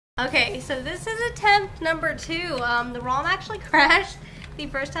Okay, so this is attempt number 2. The ROM actually crashed the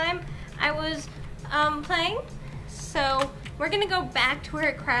first time I was playing, so we're gonna go back to where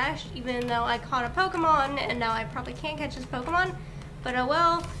it crashed, even though I caught a Pokemon, and now I probably can't catch this Pokemon, but oh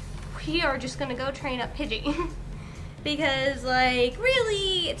well, we are just gonna go train up Pidgey, because, like,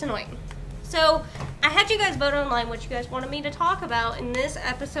 really, it's annoying. So, I had you guys vote online what you guys wanted me to talk about in this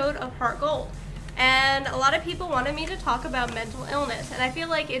episode of Heart Gold. And a lot of people wanted me to talk about mental illness, and I feel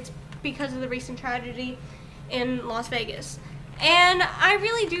like it's because of the recent tragedy in Las Vegas. And I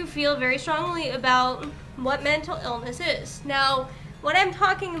really do feel very strongly about what mental illness is. Now, what I'm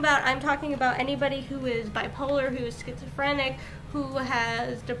talking about anybody who is bipolar, who is schizophrenic, who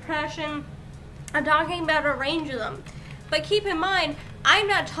has depression. I'm talking about a range of them. But keep in mind, I'm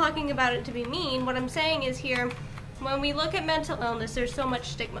not talking about it to be mean. What I'm saying is here, when we look at mental illness, there's so much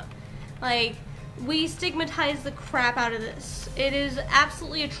stigma. Like, we stigmatize the crap out of this. It is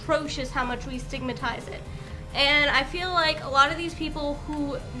absolutely atrocious how much we stigmatize it. And I feel like a lot of these people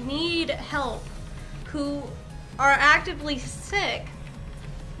who need help, who are actively sick,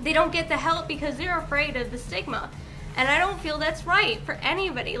 they don't get the help because they're afraid of the stigma. And I don't feel that's right for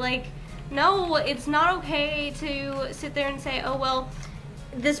anybody. Like, no, it's not okay to sit there and say, oh, well,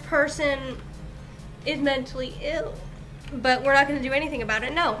 this person is mentally ill, but we're not going to do anything about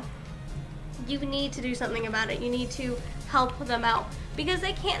it. No. You need to do something about it. You need to help them out because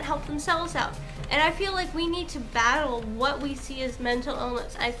they can't help themselves out. And I feel like we need to battle what we see as mental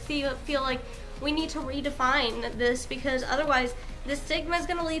illness. I feel like we need to redefine this because otherwise the stigma is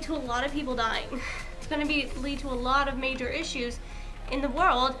going to lead to a lot of people dying. It's going to lead to a lot of major issues in the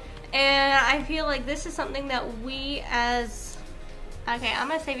world. And I feel like this is something that we as... Okay, I'm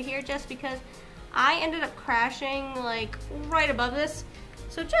going to save it here just because I ended up crashing like right above this.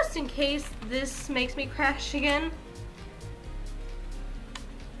 So just in case this makes me crash again.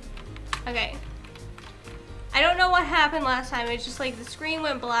 Okay. I don't know what happened last time. It's just like the screen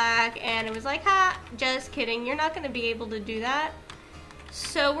went black and it was like, ha, just kidding. You're not going to be able to do that.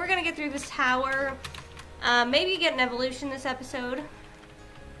 So we're going to get through this tower. Maybe get an evolution this episode.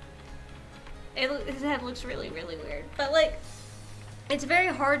 His head looks really, really weird. But like, it's very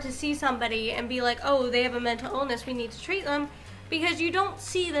hard to see somebody and be like, oh, they have a mental illness, we need to treat them. Because you don't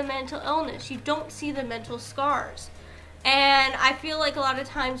see the mental illness, you don't see the mental scars. And I feel like a lot of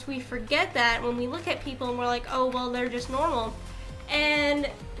times we forget that when we look at people and we're like, oh, well, they're just normal. And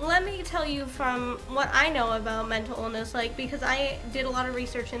let me tell you from what I know about mental illness, like, because I did a lot of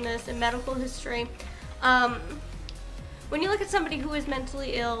research in this in medical history. When you look at somebody who is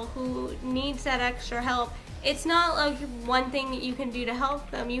mentally ill, who needs that extra help, it's not like one thing that you can do to help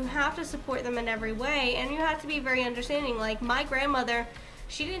them. You have to support them in every way, and you have to be very understanding. Like my grandmother,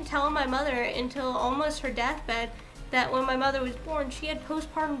 she didn't tell my mother until almost her deathbed that when my mother was born, she had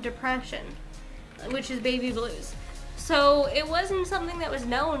postpartum depression, which is baby blues. So it wasn't something that was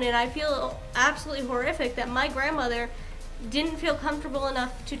known, and I feel absolutely horrific that my grandmother didn't feel comfortable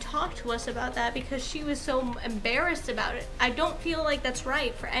enough to talk to us about that because she was so embarrassed about it. I don't feel like that's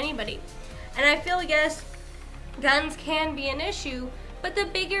right for anybody. And I feel, yes, guns can be an issue, but the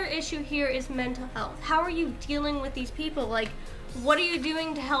bigger issue here is mental health. How are you dealing with these people? Like, what are you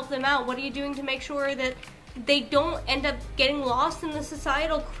doing to help them out? What are you doing to make sure that they don't end up getting lost in the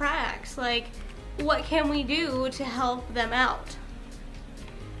societal cracks? Like, what can we do to help them out?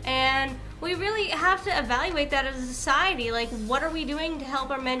 And we really have to evaluate that as a society. Like, what are we doing to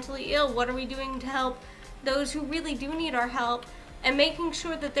help our mentally ill? What are we doing to help those who really do need our help? And making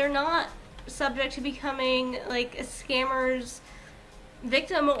sure that they're not subject to becoming like a scammer's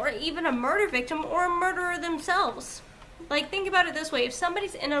victim or even a murder victim or a murderer themselves. Like, think about it this way. If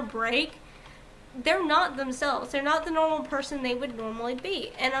somebody's in a break, they're not themselves. They're not the normal person they would normally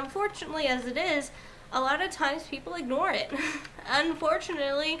be. And unfortunately, as it is, a lot of times people ignore it.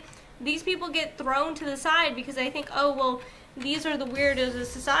 Unfortunately, these people get thrown to the side because they think, oh, well, these are the weirdos of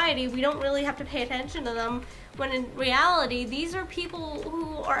society. We don't really have to pay attention to them. When in reality, these are people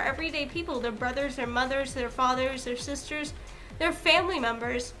who are everyday people. Their brothers, their mothers, their fathers, their sisters, their family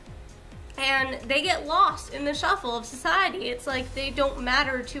members. And they get lost in the shuffle of society. It's like they don't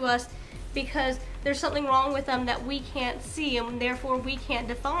matter to us because there's something wrong with them that we can't see and therefore we can't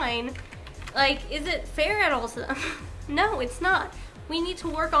define. Like, is it fair at all to them? No, it's not. We need to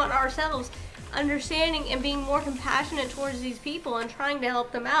work on ourselves, understanding and being more compassionate towards these people and trying to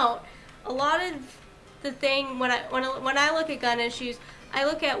help them out. A lot of the thing, when I look at gun issues, I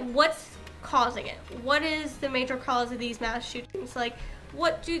look at what's causing it. What is the major cause of these mass shootings? Like,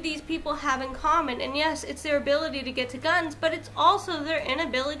 what do these people have in common? And yes, it's their ability to get to guns, but it's also their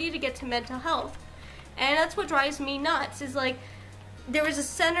inability to get to mental health. And that's what drives me nuts, is like, there was a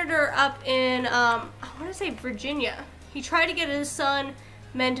senator up in, I want to say Virginia. He tried to get his son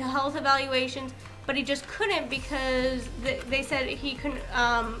mental health evaluations, but he just couldn't because they said he couldn't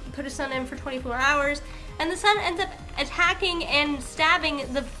put his son in for 24 hours. And the son ends up attacking and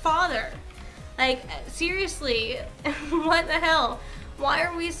stabbing the father. Like, seriously, what the hell? Why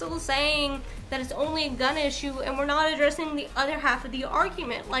are we still saying that it's only a gun issue and we're not addressing the other half of the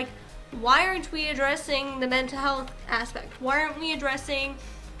argument? Like, why aren't we addressing the mental health aspect? Why aren't we addressing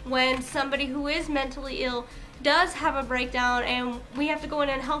when somebody who is mentally ill does have a breakdown and we have to go in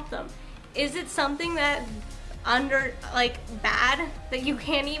and help them? Is it something that bad that you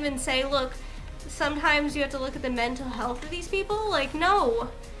can't even say, look, sometimes you have to look at the mental health of these people? Like, no,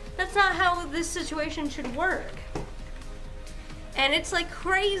 that's not how this situation should work. And it's like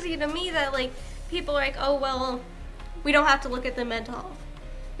crazy to me that like people are like, oh well, we don't have to look at the mental health.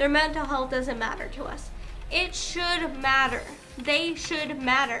 Their mental health doesn't matter to us. It should matter. They should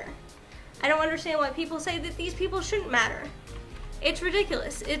matter. I don't understand why people say that these people shouldn't matter. It's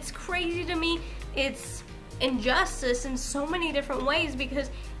ridiculous. It's crazy to me. It's injustice in so many different ways, because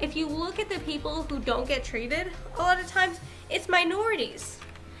if you look at the people who don't get treated, a lot of times it's minorities.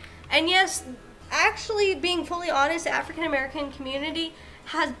 And yes, actually, being fully honest, the African American community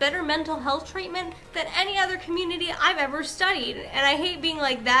has better mental health treatment than any other community I've ever studied. And I hate being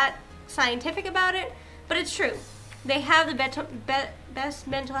like that scientific about it, but it's true. They have the best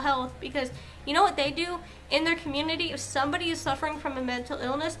mental health, because you know what they do in their community? If somebody is suffering from a mental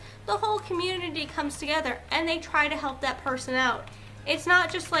illness, the whole community comes together and they try to help that person out. It's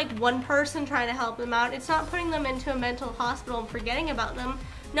not just like one person trying to help them out. It's not putting them into a mental hospital and forgetting about them.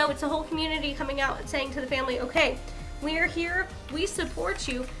 No, it's a whole community coming out and saying to the family, okay, we are here, we support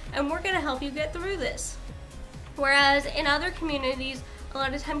you, and we're going to help you get through this. Whereas in other communities, a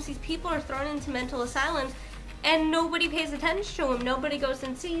lot of times these people are thrown into mental asylums and nobody pays attention to them. Nobody goes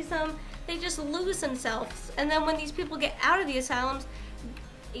and sees them. They just lose themselves. And then when these people get out of the asylums,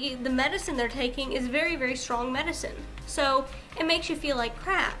 the medicine they're taking is very, very strong medicine. So it makes you feel like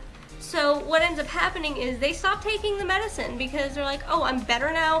crap. So what ends up happening is they stop taking the medicine because they're like, oh, I'm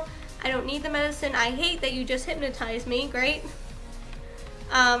better now. I don't need the medicine. I hate that you just hypnotized me. Great.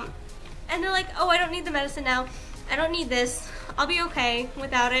 And they're like, oh, I don't need the medicine now. I don't need this. I'll be okay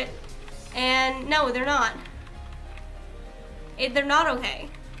without it. And no, they're not. They're not okay.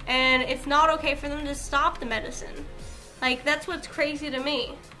 And it's not okay for them to stop the medicine. Like, that's what's crazy to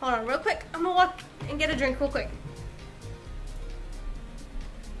me. Hold on real quick. I'm gonna walk and get a drink real quick.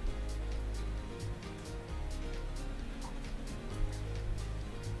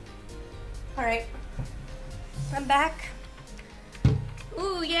 Alright. I'm back.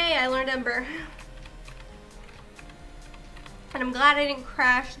 Ooh, yay, I learned Ember. And I'm glad I didn't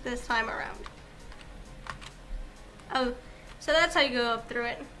crash this time around. Oh, so that's how you go up through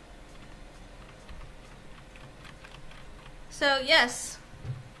it. So, yes.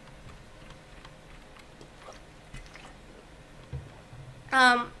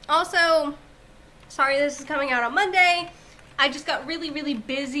 Also, sorry this is coming out on Monday. I just got really, really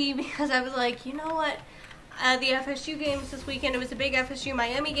busy because I was like, you know what? The FSU games this weekend, it was a big FSU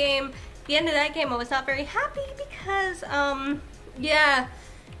Miami game. At the end of that game, I was not very happy because, yeah,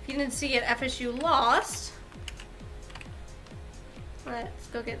 if you didn't see it, FSU lost. Let's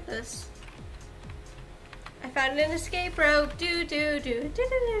go get this. I found an escape rope. And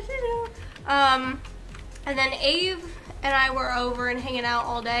then Ave and I were over and hanging out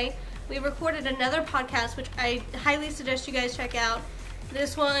all day. We recorded another podcast, which I highly suggest you guys check out.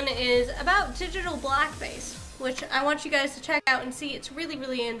 This one is about digital blackface, which I want you guys to check out and see. It's really,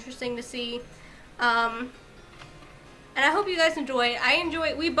 really interesting to see. And I hope you guys enjoy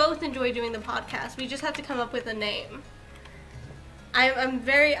it. We both enjoy doing the podcast. We just have to come up with a name. I'm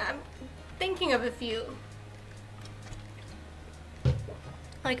thinking of a few.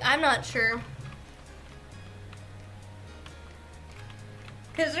 Like, I'm not sure.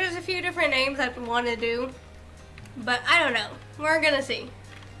 Because there's a few different names I want to do. But I don't know. We're gonna see.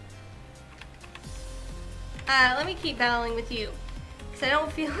 Let me keep battling with you. Because I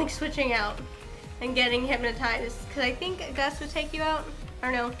don't feel like switching out and getting hypnotized. Because I think Gus would take you out.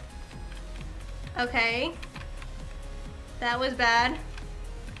 Or no. Okay. That was bad.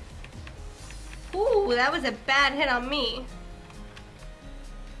 Ooh, that was a bad hit on me.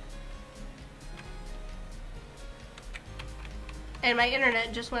 And my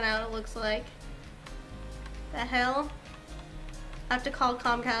internet just went out, it looks like. The hell? I have to call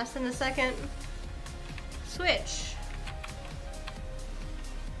Comcast in a second. Switch.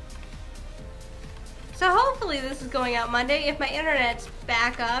 So hopefully this is going out Monday if my internet's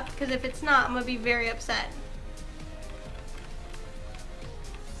back up, because if it's not, I'm going to be very upset.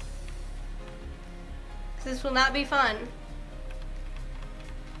 This will not be fun.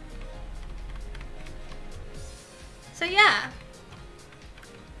 So yeah.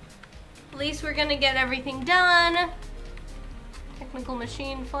 At least we're gonna get everything done. Technical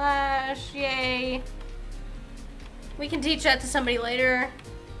machine flash, yay. We can teach that to somebody later.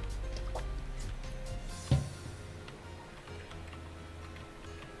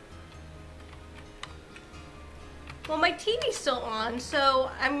 Well, my TV's still on, so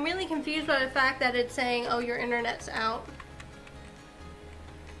I'm really confused by the fact that it's saying, oh, your internet's out.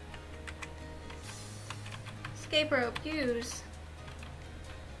 Escape rope, use.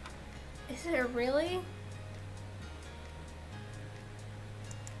 Is it really?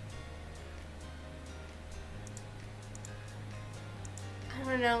 I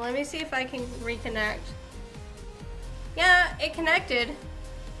don't know, let me see if I can reconnect. Yeah, it connected.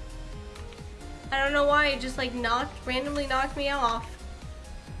 I don't know why, it just like randomly knocked me off.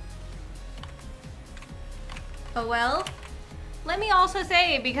 Oh well. Let me also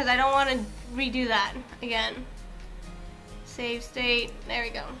save because I don't want to redo that again. Save state, there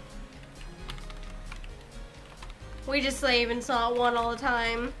we go. We just save and saw one all the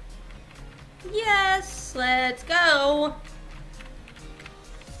time. Yes, let's go.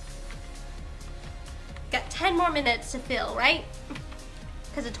 Got 10 more minutes to fill, right?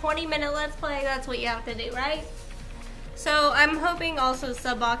 Because a 20-minute Let's Play, that's what you have to do, right? So I'm hoping also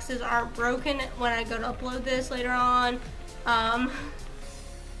sub boxes aren't broken when I go to upload this later on. I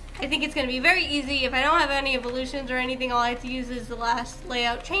think it's going to be very easy. If I don't have any evolutions or anything, all I have to use is the last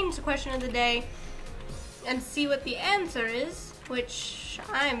layout, change the question of the day, and see what the answer is, which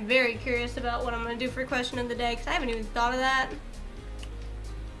I'm very curious about what I'm going to do for question of the day, because I haven't even thought of that.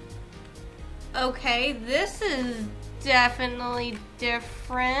 Okay, this is definitely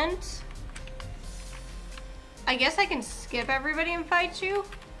different. I guess I can skip everybody and fight you,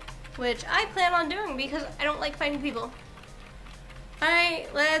 which I plan on doing because I don't like fighting people.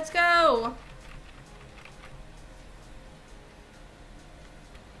 Alright, let's go.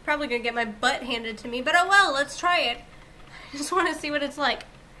 Probably gonna get my butt handed to me, but oh well, let's try it. I just want to see what it's like.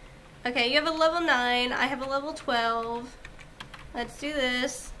 Okay, you have a level 9, I have a level 12. Let's do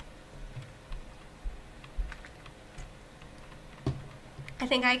this. I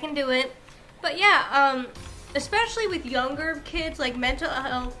think I can do it. But yeah, especially with younger kids, like mental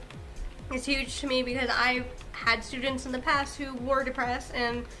health is huge to me because I've had students in the past who were depressed,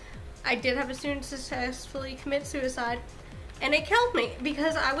 and I did have a student successfully commit suicide, and it killed me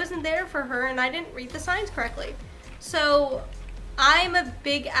because I wasn't there for her and I didn't read the signs correctly. So I'm a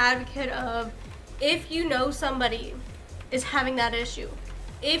big advocate of, if you know somebody is having that issue,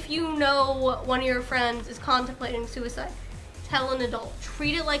 if you know one of your friends is contemplating suicide, tell an adult.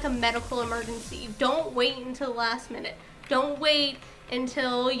 Treat it like a medical emergency. Don't wait until the last minute. Don't wait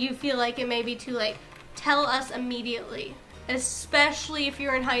until you feel like it may be too late. Tell us immediately, especially if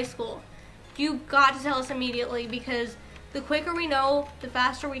you're in high school. You've got to tell us immediately because the quicker we know, the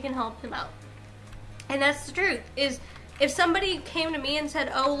faster we can help them out. And that's the truth, is if somebody came to me and said,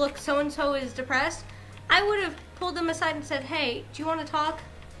 oh look, so-and-so is depressed, I would have pulled them aside and said, hey, do you want to talk?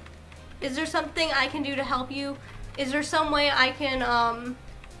 Is there something I can do to help you? Is there some way I can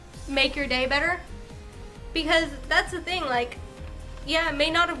make your day better? Because that's the thing, like, yeah, it may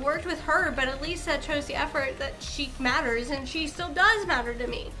not have worked with her, but at least that shows the effort that she matters, and she still does matter to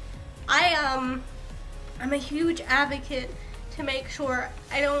me. I'm a huge advocate to make sure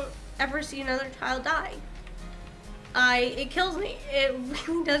I don't ever see another child die. It kills me. It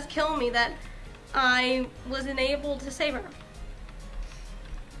really does kill me that I wasn't able to save her.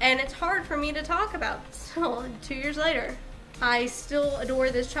 And it's hard for me to talk about still, 2 years later. I still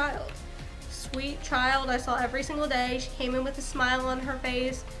adore this child. Sweet child I saw every single day. She came in with a smile on her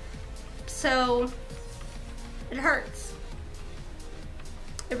face. So, it hurts.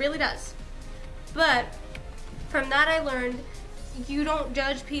 It really does. But, from that I learned, you don't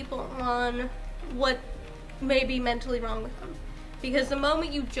judge people on what may be mentally wrong with them. Because the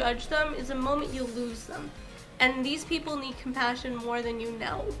moment you judge them is the moment you lose them. And these people need compassion more than you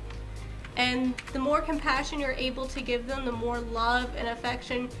know. And the more compassion you're able to give them, the more love and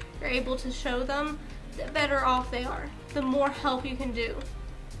affection you're able to show them, the better off they are. The more help you can do.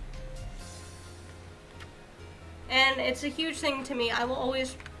 And it's a huge thing to me. I will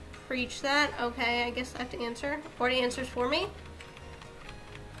always preach that. Okay, I guess I have to answer. 40 answers for me.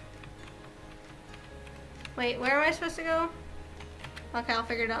 Wait, where am I supposed to go? Okay, I'll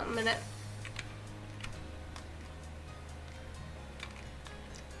figure it out in a minute.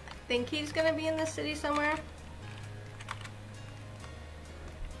 I think he's gonna be in the city somewhere.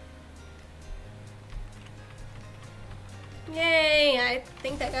 Yay! I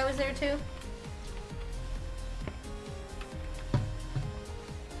think that guy was there too.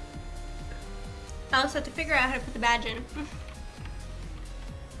 I also have to figure out how to put the badge in.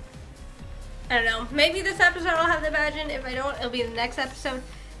 I don't know. Maybe this episode I'll have the badge in. If I don't, it'll be the next episode.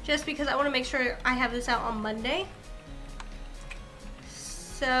 Just because I want to make sure I have this out on Monday.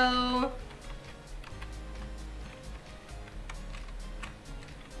 So...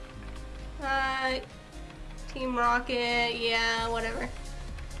 Team Rocket, yeah, whatever.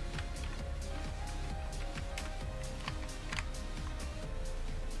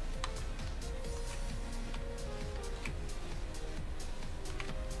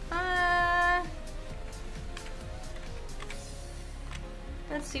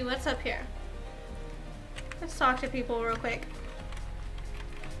 Let's see, what's up here? Let's talk to people real quick.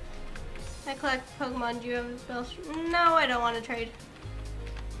 I collect Pokemon. Do you have a spell? No, I don't want to trade.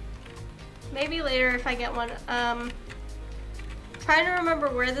 Maybe later if I get one. Trying to remember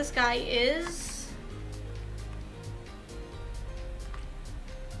where this guy is.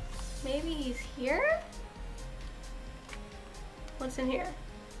 Maybe he's here? What's in here?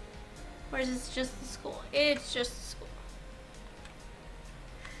 Or is this just the school? It's just the school.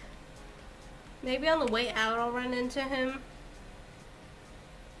 Maybe on the way out I'll run into him.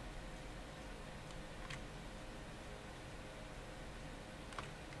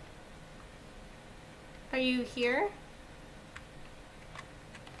 Are you here?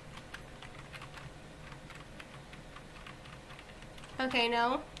 Okay,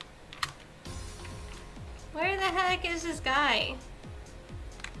 no. Where the heck is this guy?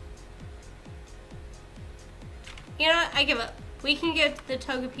 You know what? I give up. We can get the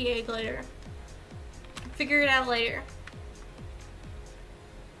Togepi egg later. Figure it out later.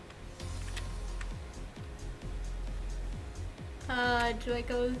 Do I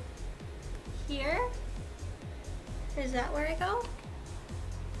go here? Is that where I go?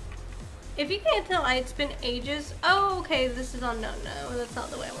 If you can't tell, it's been ages. Oh, okay, this is unknown. No, that's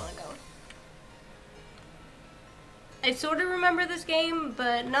not the way I want to go. I sort of remember this game,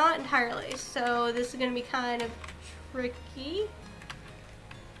 but not entirely. So this is going to be kind of tricky.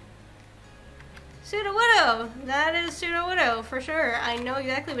 Sudowoodo! That is Sudowoodo, for sure. I know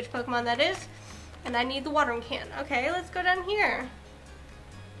exactly which Pokemon that is. And I need the watering can. Okay, let's go down here.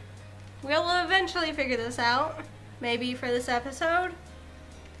 We'll eventually figure this out. Maybe for this episode.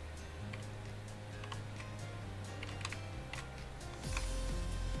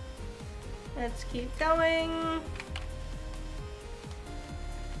 Let's keep going.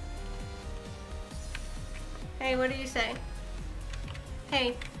 Hey, what do you say?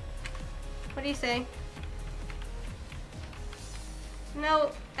 Hey, what do you say?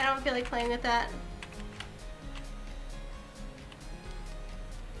 No, I don't feel like playing with that.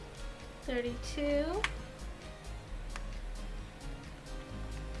 32.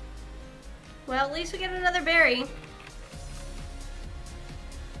 Well, at least we get another berry.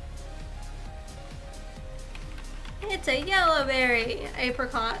 It's a yellow berry,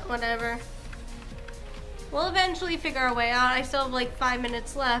 apricot, whatever. We'll eventually figure our way out. I still have like 5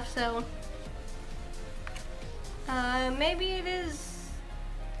 minutes left, so... maybe it is...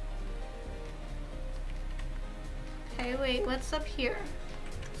 Okay, wait, what's up here?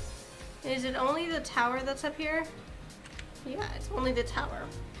 Is it only the tower that's up here? Yeah, it's only the tower.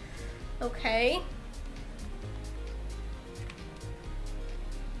 Okay.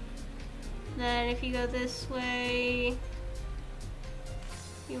 Then if you go this way,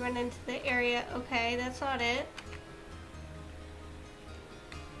 you run into the area. Okay, that's not it.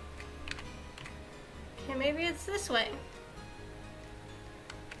 Okay, maybe it's this way.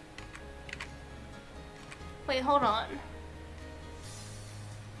 Wait, hold on.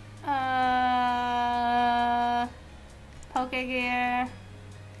 Pokegear.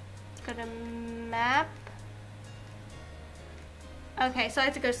 Go to map. Okay, so I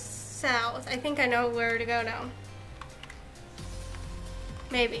have to go south. I think I know where to go now.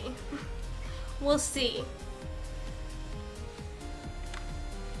 Maybe. We'll see.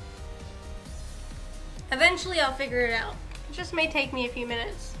 Eventually I'll figure it out. It just may take me a few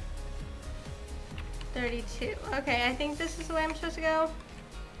minutes. 32. Okay, I think this is the way I'm supposed to go.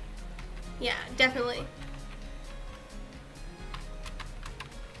 Yeah, definitely.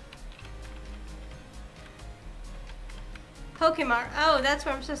 Pokemon. Oh, that's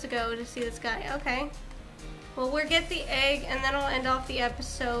where I'm supposed to go to see this guy. Okay. Well, we'll get the egg, and then I'll end off the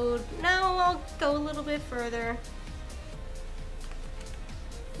episode. No, I'll go a little bit further.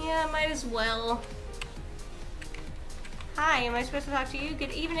 Yeah, might as well. Hi, am I supposed to talk to you?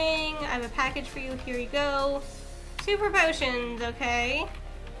 Good evening. I have a package for you. Here you go. Super potions, okay.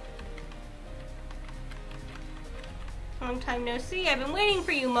 Long time no see. I've been waiting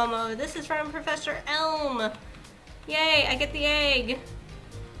for you, Momo. This is from Professor Elm. Yay, I get the egg.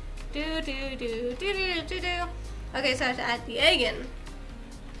 Do, do, do, do, do, do, do. Okay, so I have to add the egg in.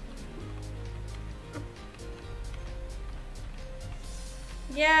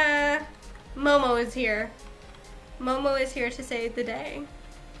 Yeah, Momo is here. Momo is here to save the day.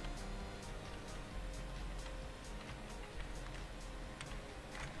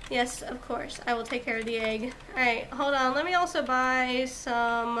 Yes, of course. I will take care of the egg. Alright, hold on. Let me also buy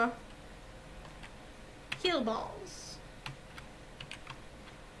some heal balls.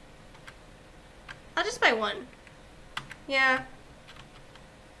 I'll just buy one. Yeah.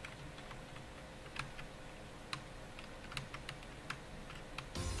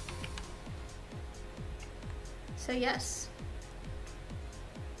 So yes.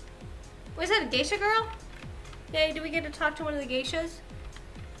 Was that a geisha girl? Yay, do we get to talk to one of the geishas?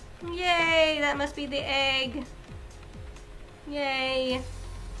 Yay, that must be the egg. Yay.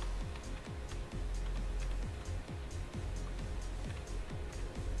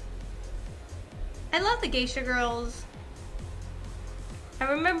 I love the geisha girls. I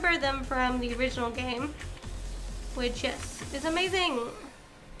remember them from the original game, which, yes, is amazing.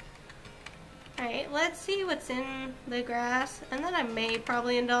 Alright, let's see what's in the grass, and then I may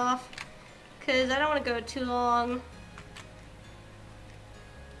probably end off, because I don't want to go too long,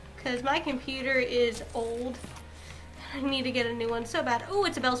 because my computer is old. I need to get a new one so bad. Oh,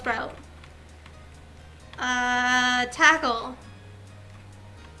 it's a Bellsprout. Tackle.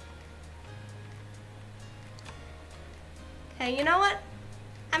 Okay, you know what?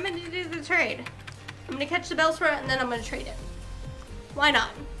 I'm going to do the trade. I'm going to catch the Bellsprout and then I'm going to trade it. Why not?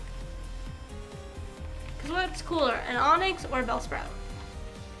 Because what's cooler, an Onyx or a Bellsprout?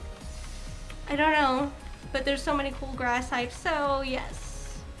 I don't know, but there's so many cool grass types, so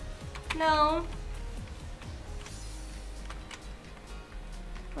yes. No.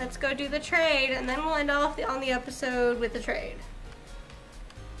 Let's go do the trade and then we'll end off on the episode with the trade.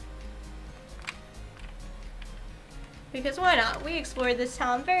 Because why not? We explored this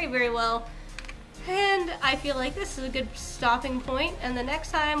town very, very well. And I feel like this is a good stopping point. And the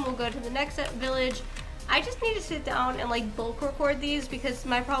next time we'll go to the next village. I just need to sit down and like bulk record these because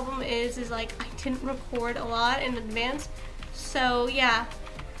my problem is like I didn't record a lot in advance. So yeah.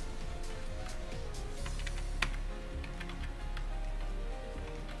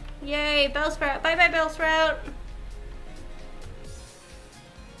 Yay, Bellsprout. Bye bye, Bellsprout.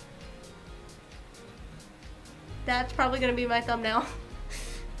 That's probably gonna be my thumbnail.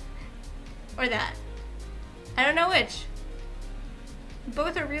 Or that. I don't know which.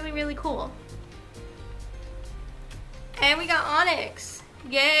 Both are really, really cool. And we got Onyx.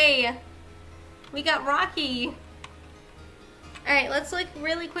 Yay. We got Rocky. Alright, let's look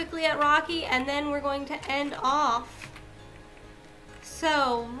really quickly at Rocky and then we're going to end off.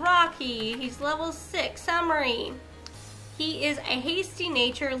 So, Rocky, he's level 6, summary. He is a hasty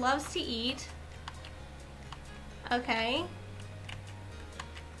nature, loves to eat. Okay.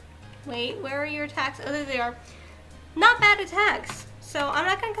 Wait, where are your attacks? Oh, there they are. Not bad attacks. So I'm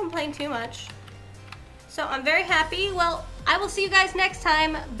not going to complain too much. So I'm very happy. Well, I will see you guys next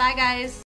time. Bye, guys.